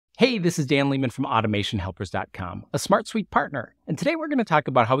Hey, this is Dan Lehman from AutomationHelpers.com, a SmartSuite partner. And today we're going to talk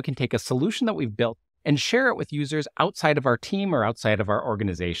about how we can take a solution that we've built and share it with users outside of our team or outside of our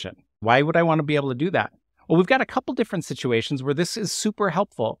organization. Why would I want to be able to do that? Well, we've got a couple different situations where this is super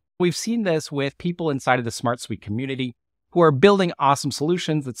helpful. We've seen this with people inside of the SmartSuite community who are building awesome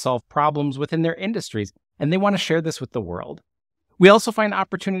solutions that solve problems within their industries, and they want to share this with the world. We also find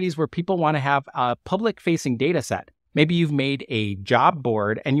opportunities where people want to have a public-facing data set. Maybe you've made a job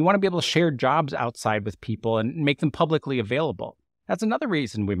board and you want to be able to share jobs outside with people and make them publicly available. That's another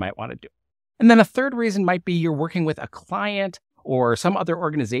reason we might want to do it. And then a third reason might be you're working with a client or some other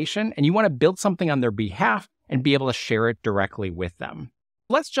organization and you want to build something on their behalf and be able to share it directly with them.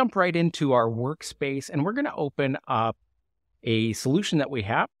 Let's jump right into our workspace and we're going to open up a solution that we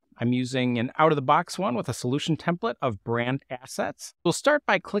have. I'm using an out-of-the-box one with a solution template of brand assets. We'll start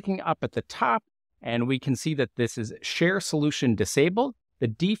by clicking up at the top. And we can see that this is Share Solution Disabled. The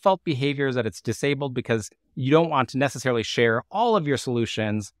default behavior is that it's disabled because you don't want to necessarily share all of your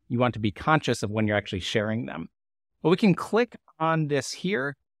solutions. You want to be conscious of when you're actually sharing them. Well, we can click on this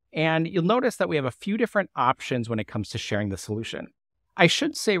here, and you'll notice that we have a few different options when it comes to sharing the solution. I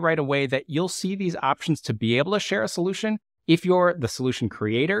should say right away that you'll see these options to be able to share a solution if you're the solution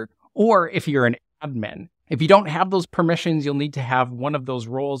creator or if you're an admin. If you don't have those permissions, you'll need to have one of those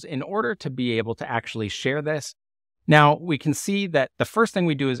roles in order to be able to actually share this. Now, we can see that the first thing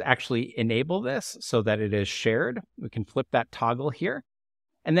we do is actually enable this so that it is shared. We can flip that toggle here.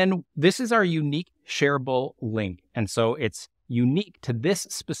 And then this is our unique shareable link. And so it's unique to this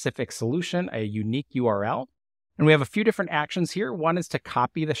specific solution, a unique URL. And we have a few different actions here. One is to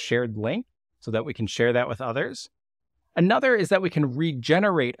copy the shared link so that we can share that with others. Another is that we can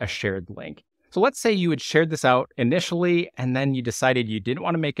regenerate a shared link. So let's say you had shared this out initially, and then you decided you didn't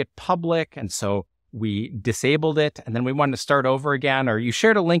want to make it public, and so we disabled it, and then we wanted to start over again, or you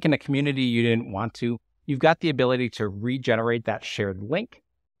shared a link in a community you didn't want to. You've got the ability to regenerate that shared link.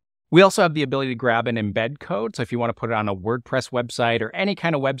 We also have the ability to grab an embed code. So if you want to put it on a WordPress website or any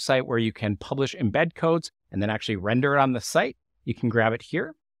kind of website where you can publish embed codes and then actually render it on the site, you can grab it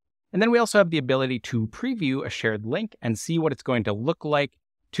here. And then we also have the ability to preview a shared link and see what it's going to look like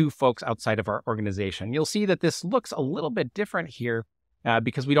to folks outside of our organization. You'll see that this looks a little bit different here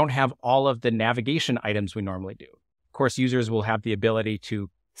because we don't have all of the navigation items we normally do. Of course, users will have the ability to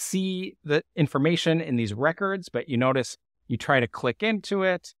see the information in these records, but you notice you try to click into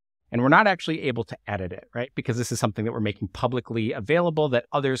it and we're not actually able to edit it, right? Because this is something that we're making publicly available that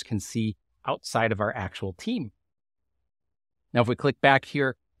others can see outside of our actual team. Now, if we click back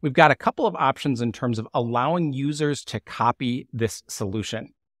here, we've got a couple of options in terms of allowing users to copy this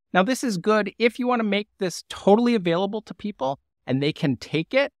solution. Now, this is good if you want to make this totally available to people and they can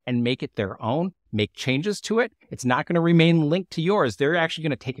take it and make it their own, make changes to it. It's not going to remain linked to yours. They're actually going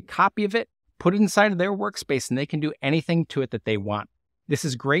to take a copy of it, put it inside of their workspace, and they can do anything to it that they want. This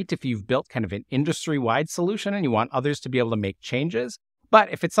is great if you've built kind of an industry-wide solution and you want others to be able to make changes.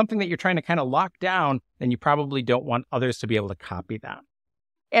 But if it's something that you're trying to kind of lock down, then you probably don't want others to be able to copy that.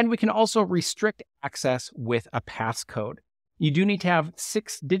 And we can also restrict access with a passcode. You do need to have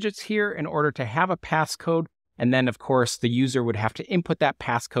 6 digits here in order to have a passcode. And then, of course, the user would have to input that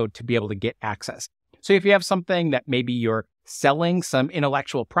passcode to be able to get access. So if you have something that maybe you're selling some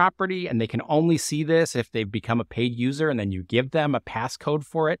intellectual property and they can only see this if they've become a paid user and then you give them a passcode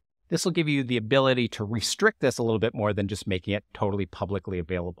for it, this will give you the ability to restrict this a little bit more than just making it totally publicly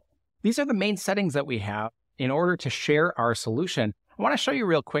available. These are the main settings that we have in order to share our solution. I want to show you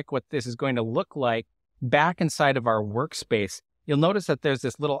real quick what this is going to look like back inside of our workspace. You'll notice that there's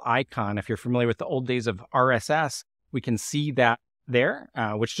this little icon. If you're familiar with the old days of RSS, we can see that there,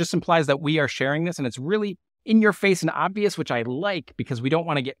 which just implies that we are sharing this. And it's really in your face and obvious, which I like because we don't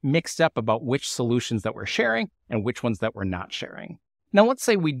want to get mixed up about which solutions that we're sharing and which ones that we're not sharing. Now, let's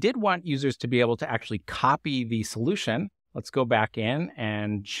say we did want users to be able to actually copy the solution. Let's go back in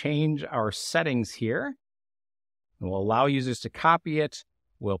and change our settings here. We'll allow users to copy it.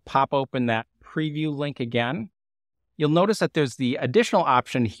 We'll pop open that preview link again. You'll notice that there's the additional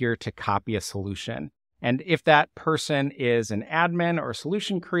option here to copy a solution. And if that person is an admin or a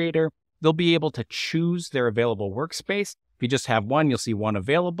solution creator, they'll be able to choose their available workspace. If you just have one, you'll see one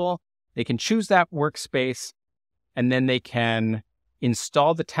available. They can choose that workspace, and then they can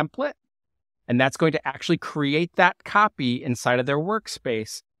install the template. And that's going to actually create that copy inside of their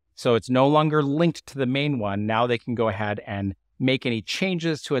workspace. So it's no longer linked to the main one. Now they can go ahead and make any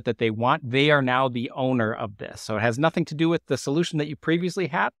changes to it that they want. They are now the owner of this. So it has nothing to do with the solution that you previously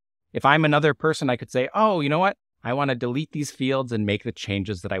had. If I'm another person, I could say, oh, you know what? I want to delete these fields and make the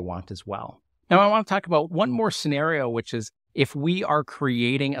changes that I want as well. Now, I want to talk about one more scenario, which is If we are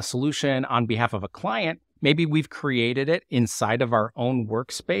creating a solution on behalf of a client, maybe we've created it inside of our own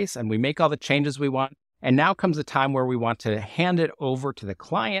workspace and we make all the changes we want. And now comes a time where we want to hand it over to the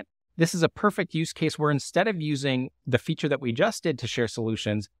client. This is a perfect use case where instead of using the feature that we just did to share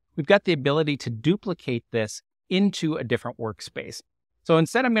solutions, we've got the ability to duplicate this into a different workspace. So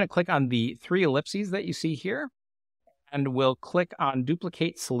instead, I'm going to click on the 3 ellipses that you see here, and we'll click on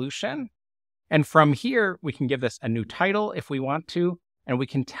Duplicate Solution. And from here, we can give this a new title if we want to, and we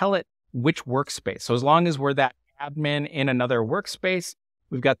can tell it which workspace. So as long as we're that admin in another workspace,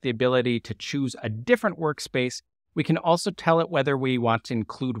 we've got the ability to choose a different workspace. We can also tell it whether we want to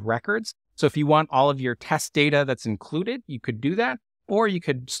include records. So if you want all of your test data that's included, you could do that. Or you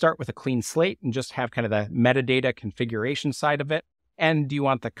could start with a clean slate and just have kind of the metadata configuration side of it. And do you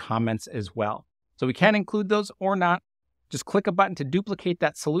want the comments as well? So we can include those or not. Just click a button to duplicate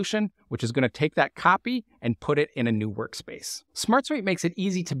that solution, which is going to take that copy and put it in a new workspace. SmartSuite makes it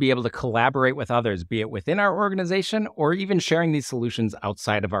easy to be able to collaborate with others, be it within our organization or even sharing these solutions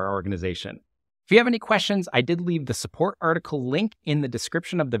outside of our organization. If you have any questions, I did leave the support article link in the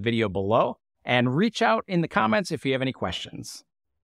description of the video below, and reach out in the comments if you have any questions.